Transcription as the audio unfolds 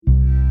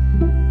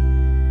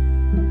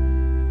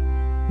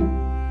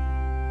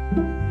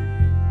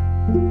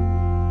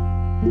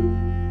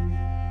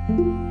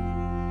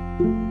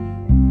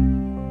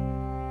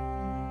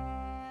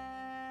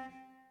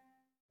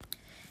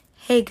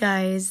Hey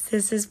guys,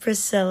 this is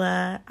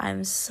Priscilla.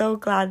 I'm so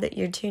glad that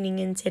you're tuning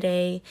in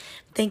today.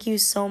 Thank you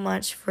so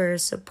much for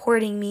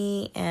supporting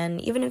me. And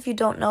even if you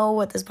don't know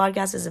what this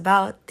podcast is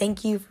about,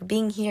 thank you for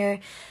being here.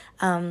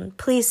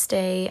 Please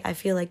stay. I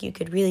feel like you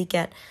could really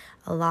get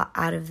a lot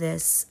out of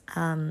this.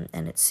 And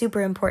it's super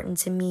important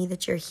to me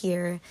that you're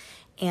here.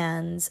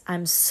 And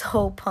I'm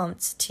so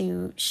pumped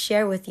to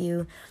share with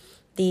you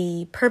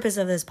the purpose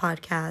of this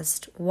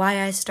podcast, why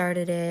I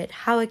started it,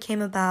 how it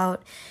came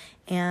about,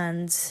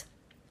 and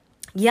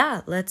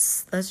yeah,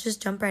 let's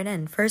just jump right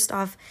in. First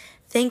off,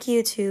 thank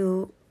you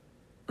to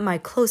my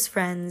close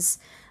friends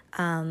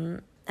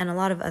and a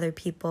lot of other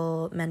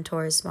people,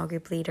 mentors, small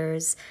group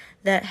leaders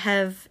that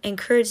have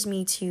encouraged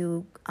me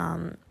to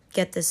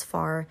get this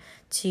far,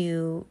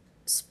 to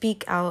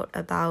speak out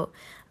about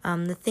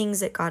the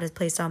things that God has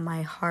placed on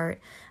my heart.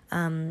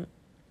 And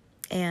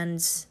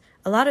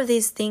a lot of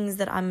these things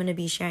that I'm going to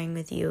be sharing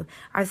with you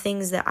are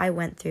things that I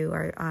went through,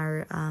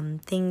 are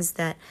things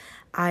that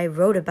I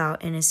wrote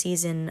about in a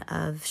season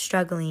of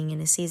struggling, in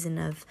a season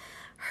of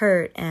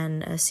hurt,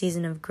 and a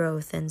season of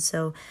growth. And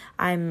so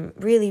I'm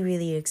really,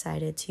 really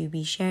excited to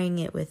be sharing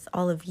it with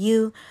all of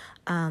you.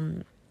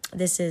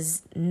 This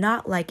is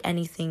not like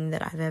anything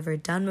that I've ever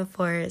done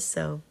before,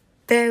 so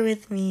bear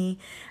with me.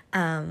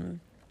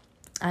 I'm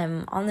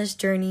on this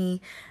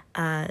journey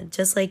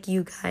just like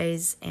you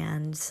guys,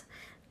 and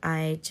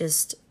I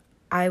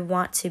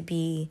want to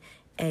be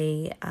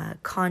a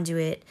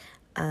conduit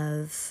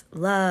of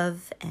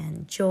love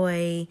and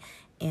joy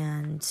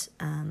and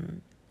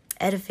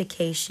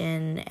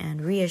edification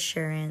and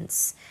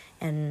reassurance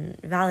and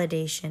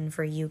validation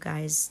for you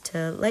guys,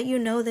 to let you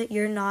know that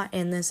you're not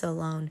in this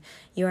alone.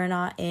 You are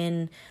not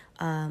in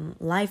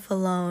life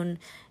alone,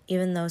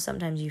 even though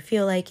sometimes you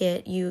feel like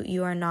it.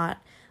 You are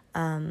not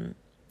alone,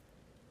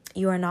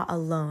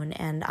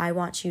 and I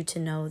want you to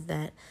know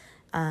that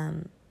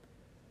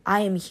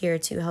I am here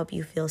to help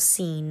you feel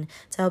seen,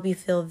 to help you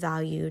feel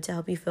valued, to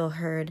help you feel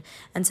heard,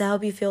 and to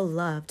help you feel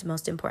loved,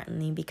 most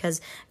importantly,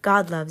 because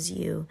God loves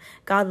you.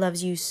 God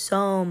loves you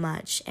so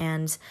much,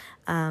 and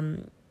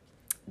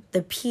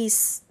the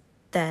peace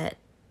that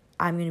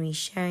I'm going to be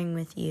sharing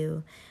with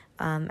you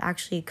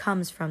actually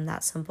comes from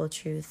that simple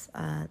truth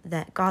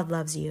that God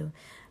loves you.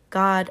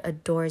 God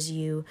adores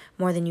you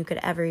more than you could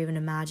ever even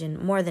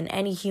imagine, more than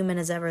any human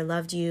has ever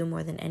loved you,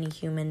 more than any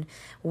human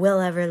will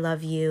ever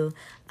love you.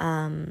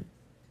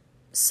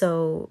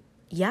 So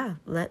yeah,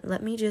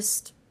 let me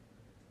just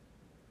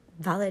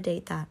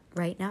validate that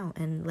right now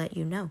and let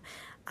you know.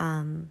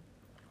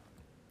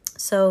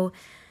 So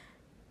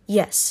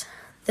yes,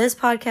 this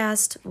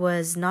podcast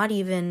was not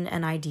even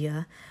an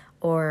idea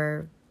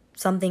or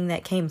something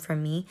that came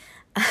from me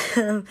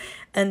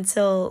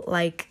until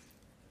like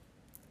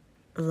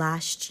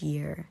last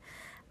year.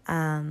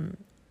 I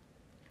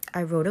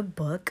wrote a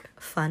book,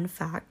 fun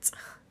fact,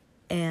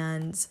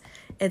 and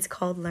it's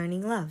called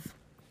Learning Love.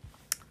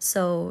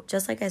 So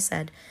just like I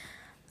said,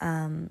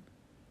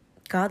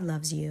 God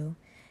loves you.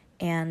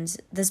 And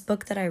this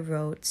book that I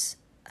wrote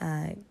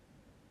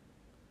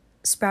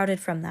sprouted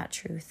from that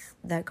truth,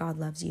 that God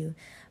loves you.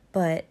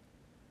 But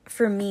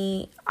for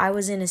me, I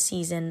was in a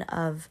season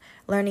of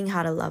learning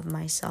how to love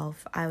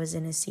myself. I was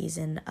in a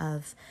season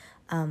of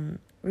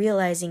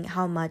realizing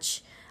how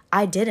much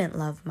I didn't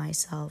love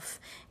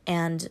myself.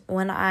 And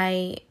when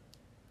I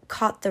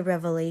caught the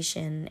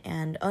revelation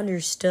and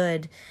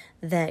understood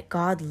that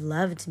God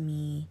loved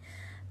me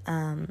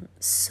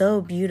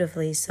so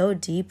beautifully, so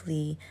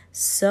deeply,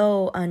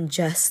 so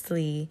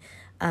unjustly,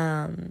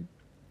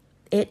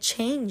 it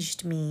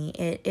changed me.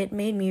 It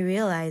made me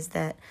realize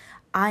that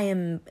I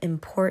am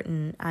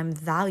important, I'm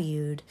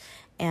valued,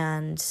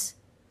 and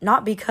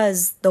not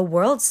because the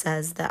world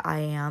says that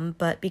I am,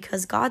 but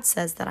because God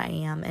says that I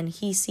am, and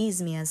He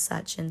sees me as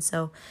such. And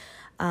so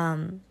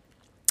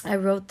I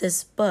wrote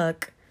this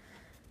book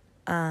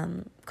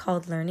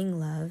called Learning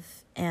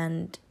Love,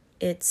 and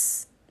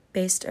it's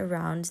based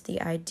around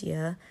the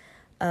idea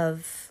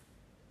of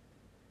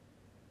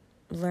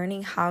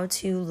learning how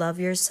to love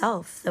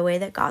yourself the way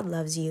that God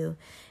loves you.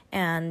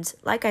 And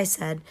like I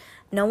said,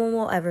 no one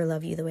will ever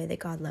love you the way that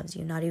God loves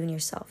you, not even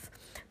yourself.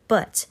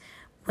 But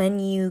when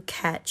you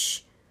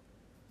catch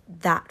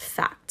that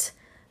fact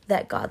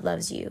that God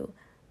loves you,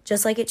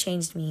 just like it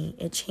changed me,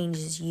 it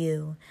changes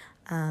you.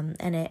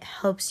 And it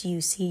helps you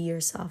see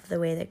yourself the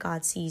way that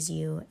God sees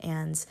you.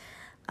 And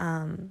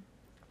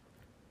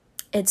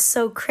it's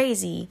so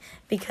crazy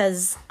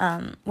because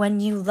when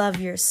you love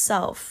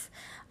yourself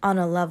on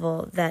a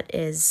level that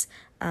is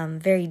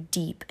very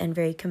deep and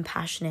very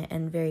compassionate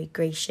and very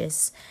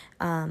gracious,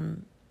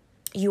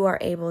 you are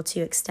able to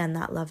extend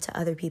that love to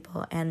other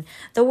people. And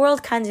the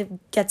world kind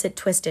of gets it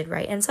twisted,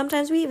 right? And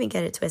sometimes we even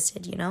get it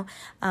twisted, you know?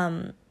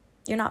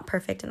 You're not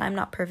perfect, and I'm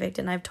not perfect,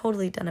 and I've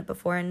totally done it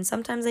before, and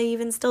sometimes I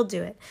even still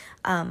do it.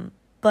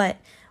 But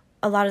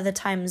a lot of the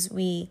times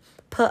we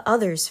put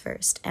others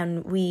first,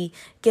 and we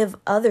give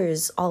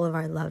others all of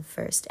our love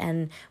first,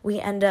 and we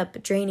end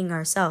up draining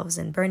ourselves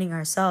and burning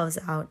ourselves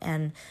out.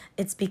 And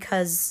it's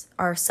because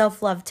our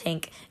self-love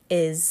tank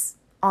is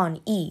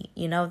on E,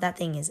 that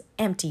thing is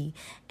empty.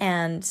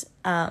 And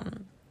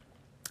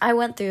I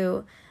went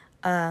through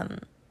a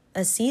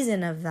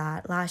season of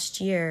that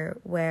last year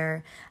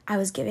where I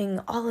was giving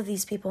all of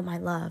these people my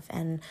love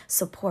and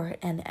support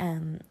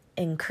and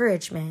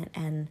encouragement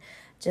and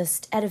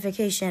just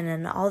edification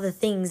and all the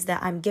things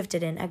that I'm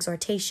gifted in,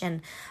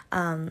 exhortation,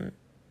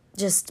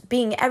 just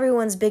being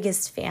everyone's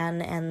biggest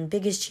fan and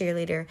biggest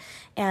cheerleader.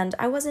 And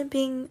I wasn't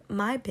being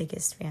my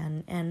biggest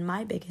fan and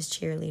my biggest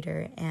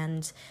cheerleader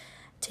and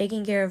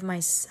taking care of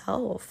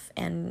myself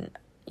and,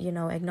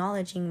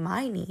 acknowledging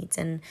my needs.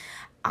 And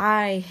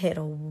I hit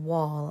a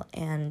wall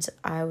and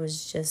I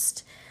was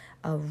just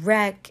a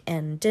wreck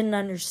and didn't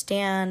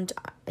understand,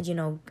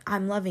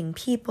 I'm loving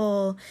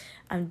people,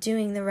 I'm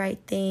doing the right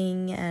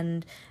thing.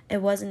 And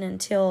it wasn't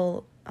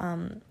until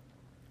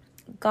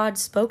God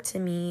spoke to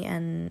me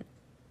and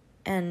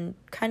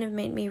kind of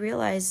made me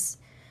realize,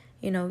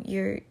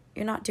 you're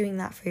not doing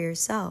that for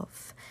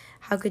yourself.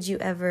 How could you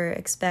ever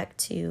expect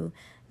to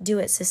do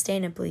it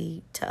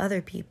sustainably to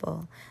other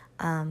people?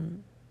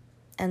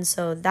 And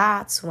so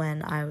that's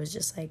when I was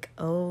just like,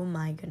 oh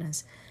my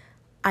goodness,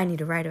 I need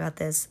to write about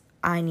this.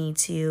 I need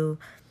to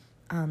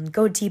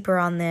go deeper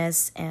on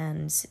this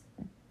and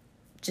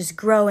just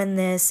grow in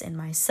this in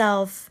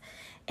myself.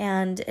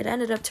 And it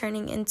ended up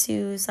turning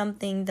into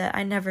something that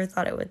I never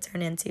thought it would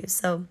turn into.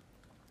 So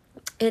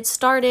it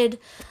started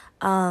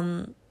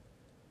off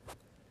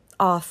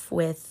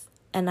with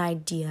an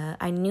idea.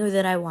 I knew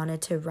that I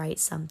wanted to write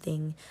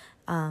something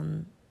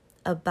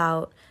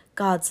about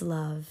God's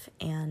love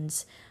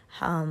and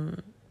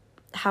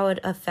how it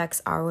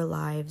affects our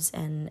lives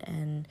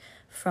and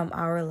from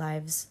our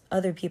lives,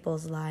 other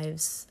people's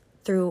lives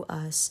through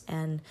us.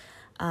 And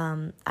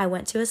I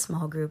went to a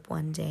small group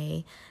one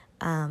day,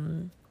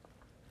 and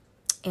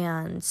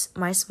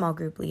my small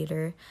group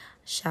leader,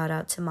 shout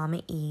out to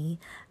Mama E,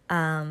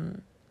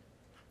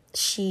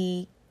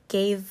 she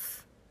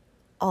gave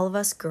all of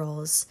us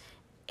girls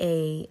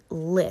a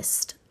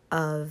list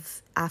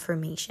of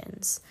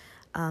affirmations,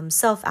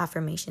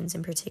 self-affirmations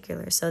in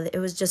particular. So it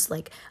was just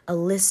like a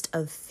list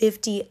of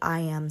 50 I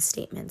am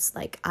statements,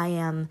 like I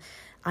am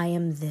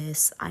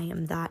this, I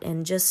am that,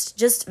 and just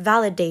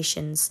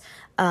validations.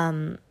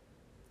 And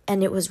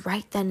it was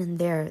right then and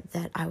there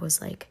that I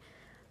was like,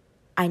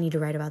 I need to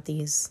write about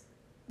these.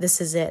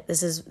 This is it.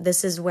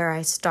 This is where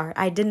I start.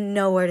 I didn't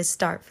know where to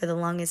start for the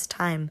longest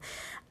time.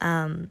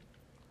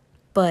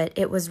 But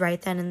it was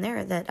right then and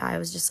there that I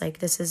was just like,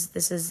 this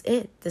is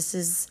it. This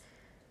is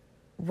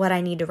what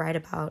I need to write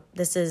about.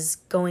 This is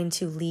going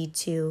to lead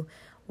to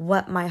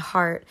what my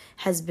heart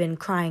has been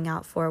crying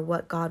out for,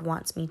 what God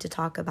wants me to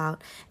talk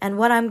about, and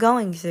what I'm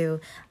going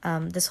through,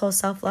 this whole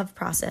self-love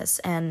process.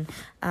 And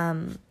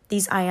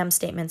these I am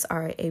statements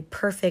are a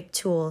perfect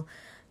tool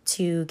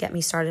to get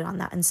me started on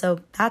that. And so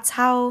that's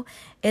how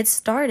it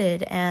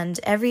started. And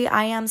every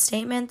I am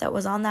statement that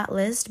was on that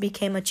list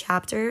became a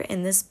chapter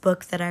in this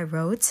book that I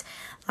wrote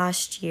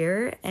last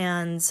year.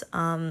 And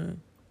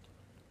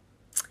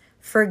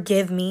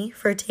forgive me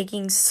for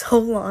taking so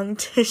long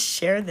to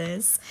share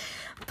this.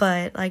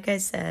 But like I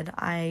said,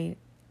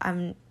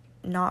 I'm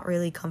not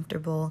really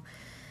comfortable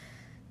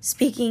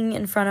speaking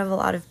in front of a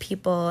lot of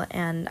people.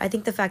 And I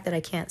think the fact that I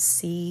can't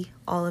see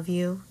all of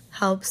you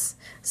helps.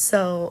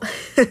 So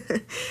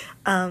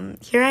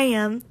here I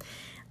am.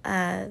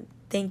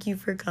 Thank you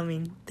for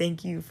coming.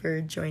 Thank you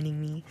for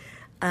joining me.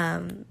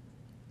 And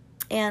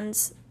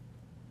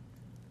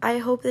I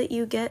hope that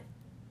you get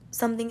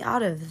something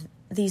out of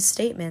these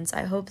statements.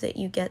 I hope that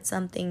you get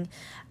something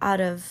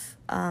out of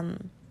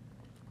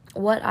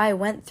what I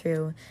went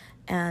through.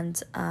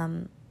 And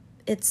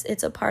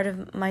it's a part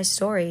of my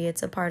story.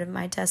 It's a part of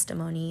my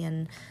testimony.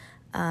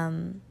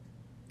 And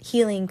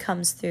healing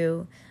comes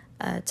through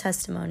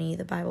testimony,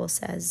 the Bible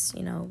says,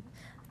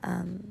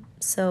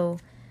 so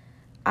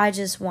I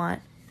just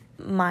want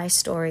my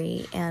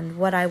story and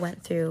what I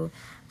went through,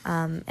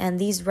 and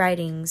these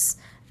writings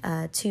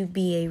to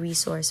be a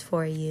resource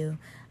for you,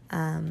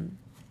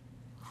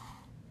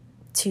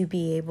 to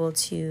be able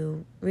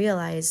to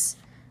realize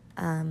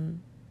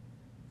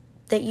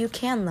that you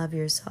can love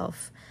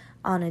yourself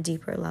on a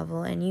deeper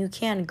level, and you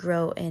can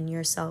grow in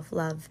your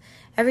self-love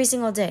every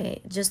single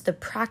day. Just the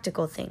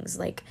practical things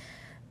like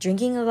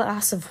drinking a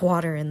glass of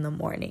water in the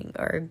morning,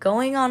 or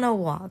going on a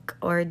walk,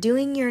 or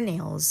doing your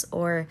nails,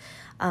 or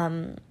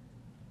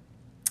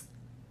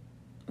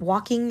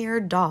walking your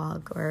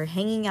dog, or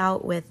hanging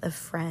out with a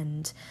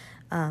friend,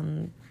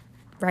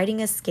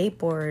 riding a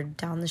skateboard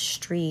down the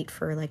street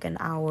for like an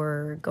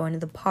hour, going to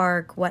the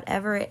park,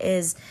 whatever it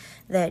is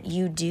that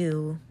you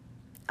do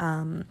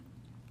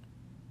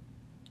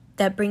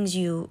that brings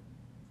you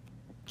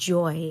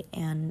joy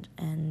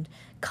and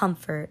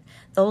comfort.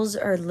 Those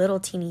are little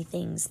teeny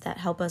things that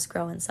help us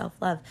grow in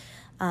self-love.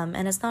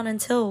 And it's not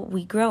until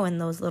we grow in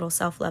those little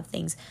self-love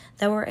things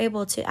that we're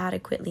able to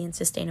adequately and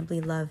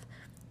sustainably love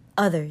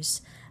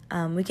others.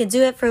 We can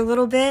do it for a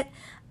little bit,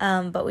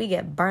 but we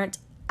get burnt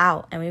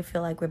out and we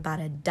feel like we're about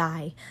to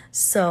die.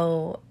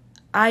 So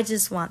I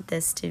just want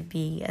this to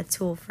be a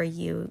tool for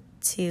you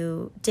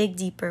to dig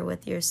deeper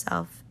with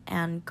yourself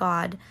and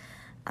God,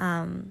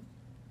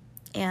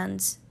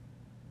 and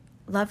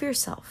love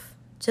yourself.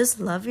 Just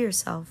love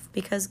yourself,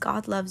 because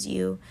God loves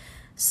you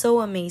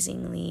so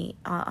amazingly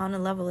on a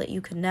level that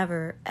you could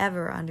never,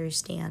 ever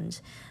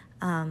understand.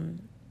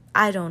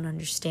 I don't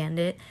understand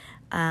it,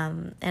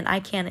 and I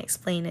can't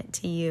explain it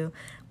to you,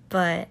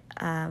 but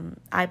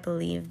I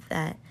believe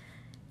that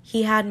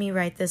He had me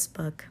write this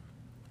book.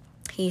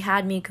 He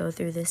had me go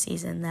through the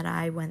season that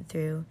I went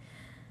through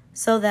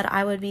so that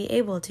I would be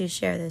able to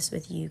share this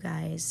with you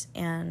guys,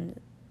 and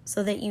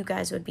so that you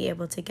guys would be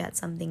able to get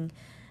something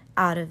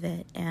out of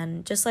it.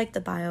 And just like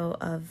the bio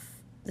of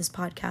this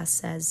podcast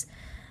says,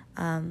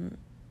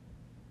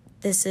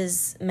 this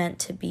is meant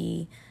to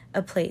be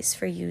a place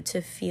for you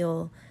to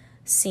feel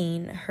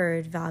seen,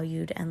 heard,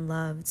 valued, and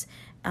loved.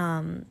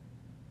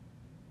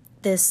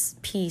 This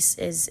piece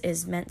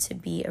is meant to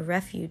be a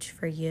refuge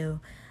for you,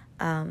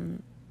 to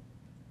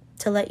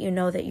let you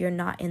know that you're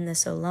not in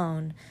this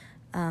alone.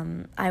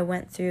 I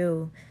went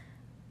through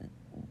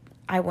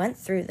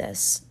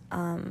this.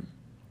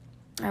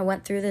 I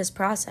went through this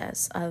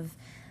process of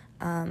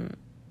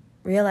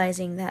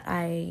realizing that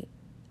I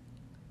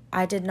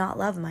did not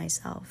love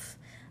myself,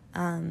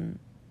 and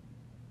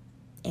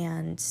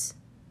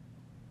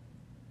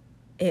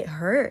it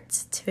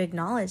hurts to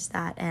acknowledge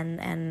that,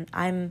 and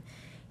I'm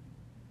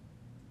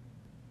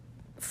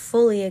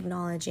fully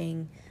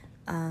acknowledging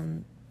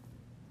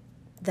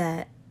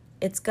that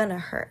it's gonna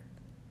hurt.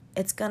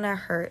 It's gonna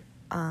hurt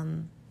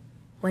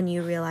when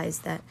you realize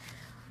that,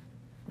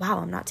 wow,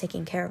 I'm not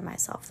taking care of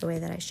myself the way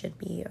that I should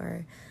be,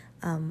 or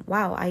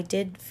wow, I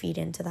did feed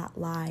into that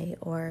lie,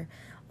 or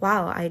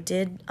wow, I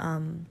did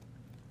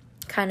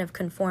kind of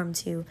conform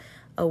to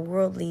a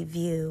worldly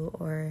view,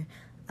 or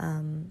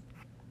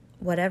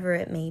whatever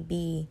it may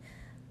be.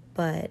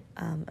 But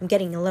I'm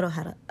getting a little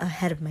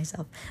ahead of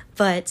myself.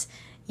 But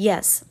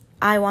yes,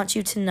 I want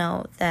you to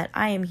know that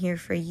I am here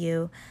for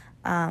you,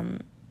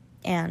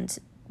 and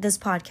this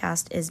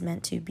podcast is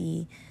meant to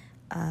be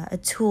a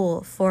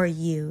tool for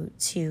you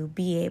to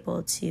be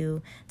able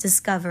to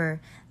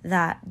discover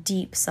that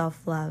deep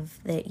self-love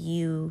that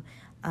you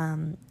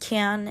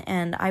can,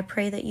 and I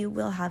pray that you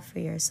will have for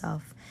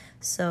yourself.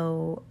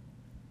 So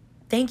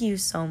thank you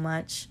so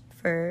much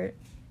for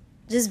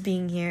just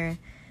being here,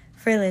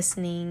 for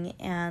listening,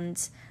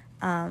 and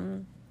I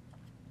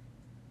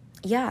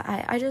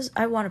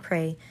want to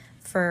pray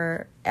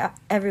for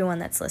everyone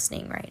that's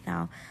listening right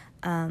now,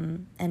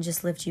 and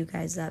just lift you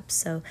guys up.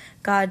 So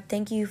God,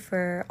 thank you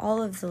for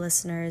all of the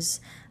listeners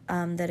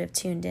that have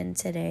tuned in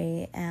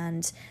today,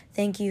 and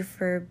thank you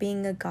for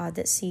being a God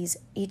that sees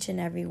each and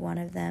every one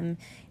of them,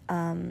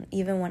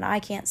 even when I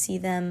can't see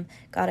them.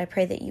 God, I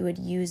pray that you would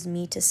use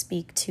me to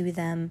speak to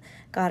them.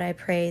 God, I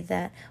pray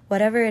that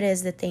whatever it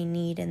is that they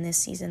need in this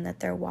season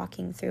that they're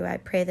walking through, I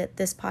pray that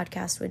this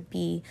podcast would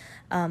be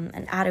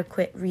an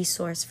adequate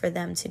resource for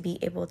them to be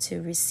able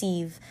to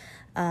receive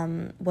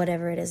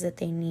whatever it is that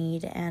they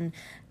need. And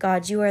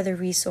God, you are the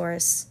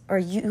resource, or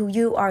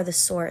you are the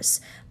source,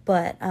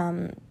 but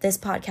this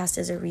podcast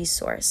is a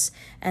resource.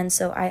 And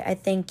so I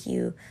thank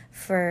you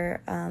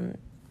for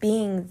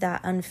being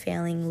that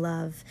unfailing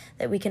love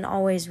that we can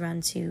always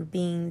run to,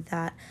 being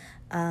that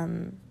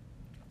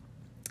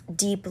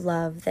deep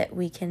love that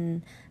we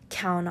can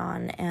count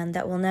on and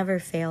that will never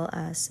fail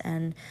us.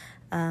 And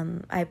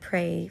I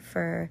pray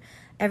for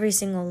every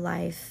single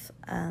life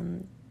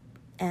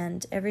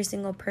and every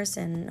single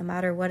person, no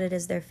matter what it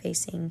is they're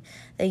facing,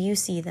 that you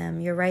see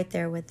them, you're right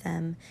there with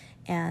them.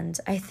 And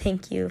I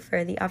thank you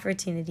for the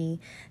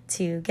opportunity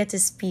to get to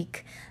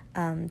speak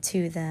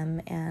to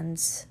them, and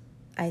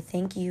I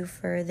thank you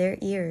for their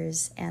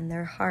ears and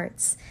their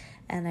hearts,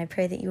 and I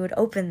pray that you would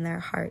open their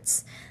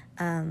hearts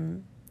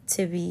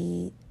to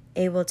be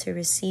able to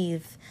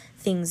receive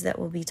things that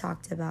will be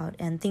talked about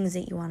and things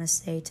that you want to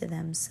say to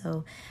them.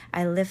 So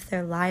I lift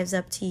their lives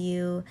up to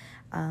you.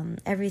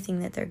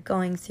 Everything that they're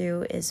going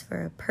through is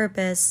for a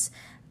purpose,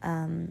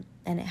 and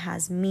it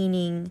has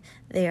meaning.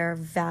 They are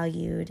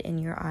valued in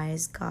your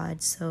eyes,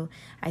 God. So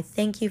I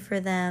thank you for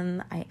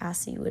them. I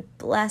ask that you would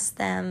bless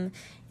them.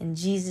 In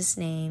Jesus'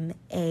 name,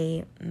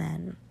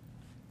 amen.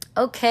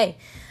 Okay,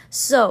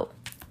 so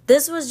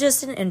this was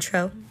just an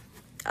intro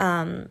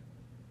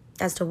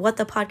as to what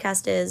the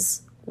podcast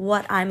is,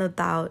 what I'm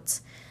about,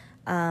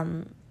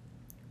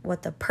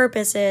 what the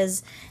purpose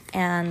is,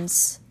 and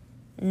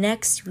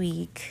next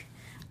week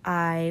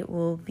I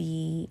will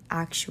be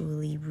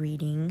actually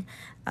reading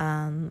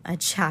a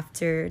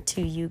chapter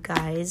to you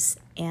guys.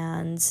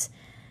 And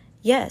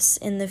yes,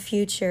 in the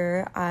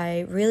future,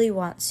 I really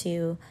want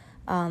to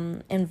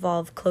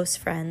involve close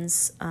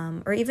friends,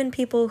 or even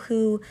people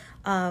who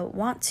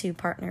want to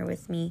partner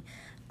with me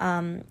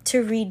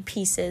to read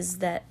pieces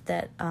that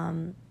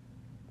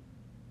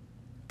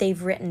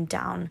they've written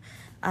down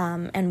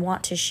and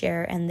want to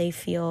share, and they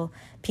feel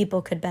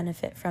people could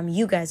benefit from,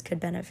 you guys could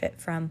benefit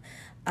from.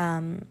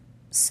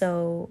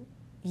 So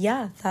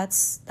yeah,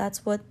 that's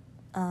what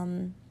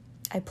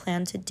I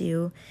plan to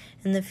do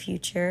in the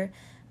future.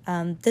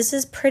 This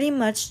is pretty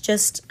much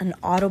just an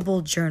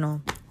audible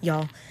journal,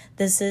 y'all.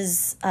 This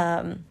is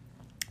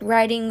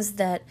writings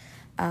that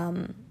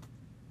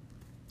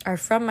are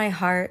from my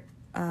heart,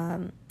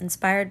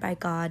 inspired by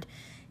God,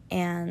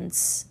 and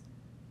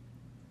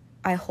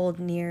I hold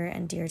near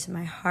and dear to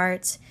my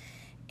heart.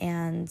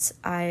 And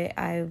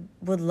I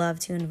would love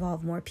to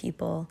involve more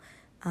people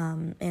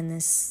in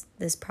this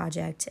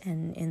project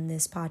and in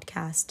this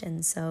podcast.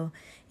 And so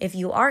if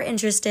you are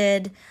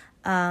interested,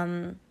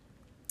 my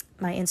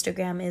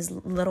Instagram is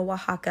Little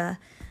Oaxaca,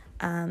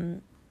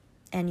 and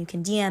you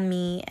can DM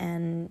me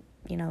and,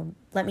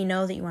 let me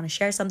know that you want to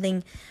share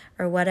something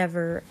or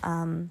whatever.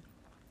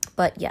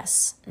 But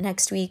yes,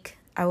 next week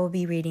I will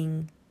be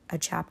reading a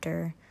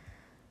chapter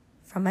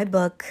from my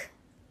book,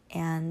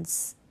 and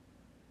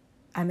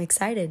I'm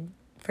excited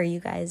for you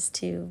guys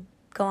to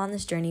go on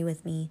this journey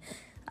with me,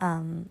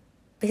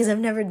 because I've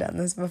never done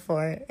this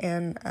before,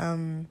 and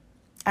I'm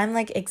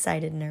like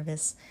excited,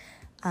 nervous,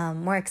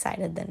 more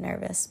excited than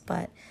nervous.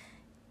 But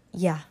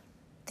yeah,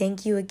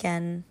 thank you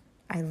again.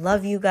 I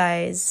love you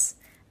guys.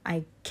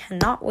 I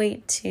cannot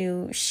wait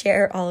to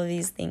share all of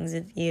these things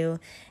with you,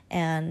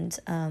 and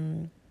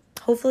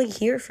hopefully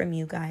hear from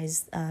you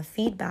guys,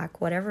 feedback,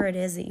 whatever it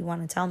is that you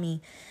want to tell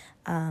me.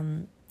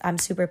 I'm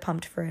super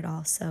pumped for it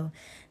all. So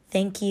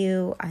thank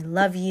you. I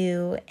love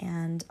you,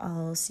 and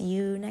I'll see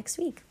you next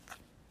week.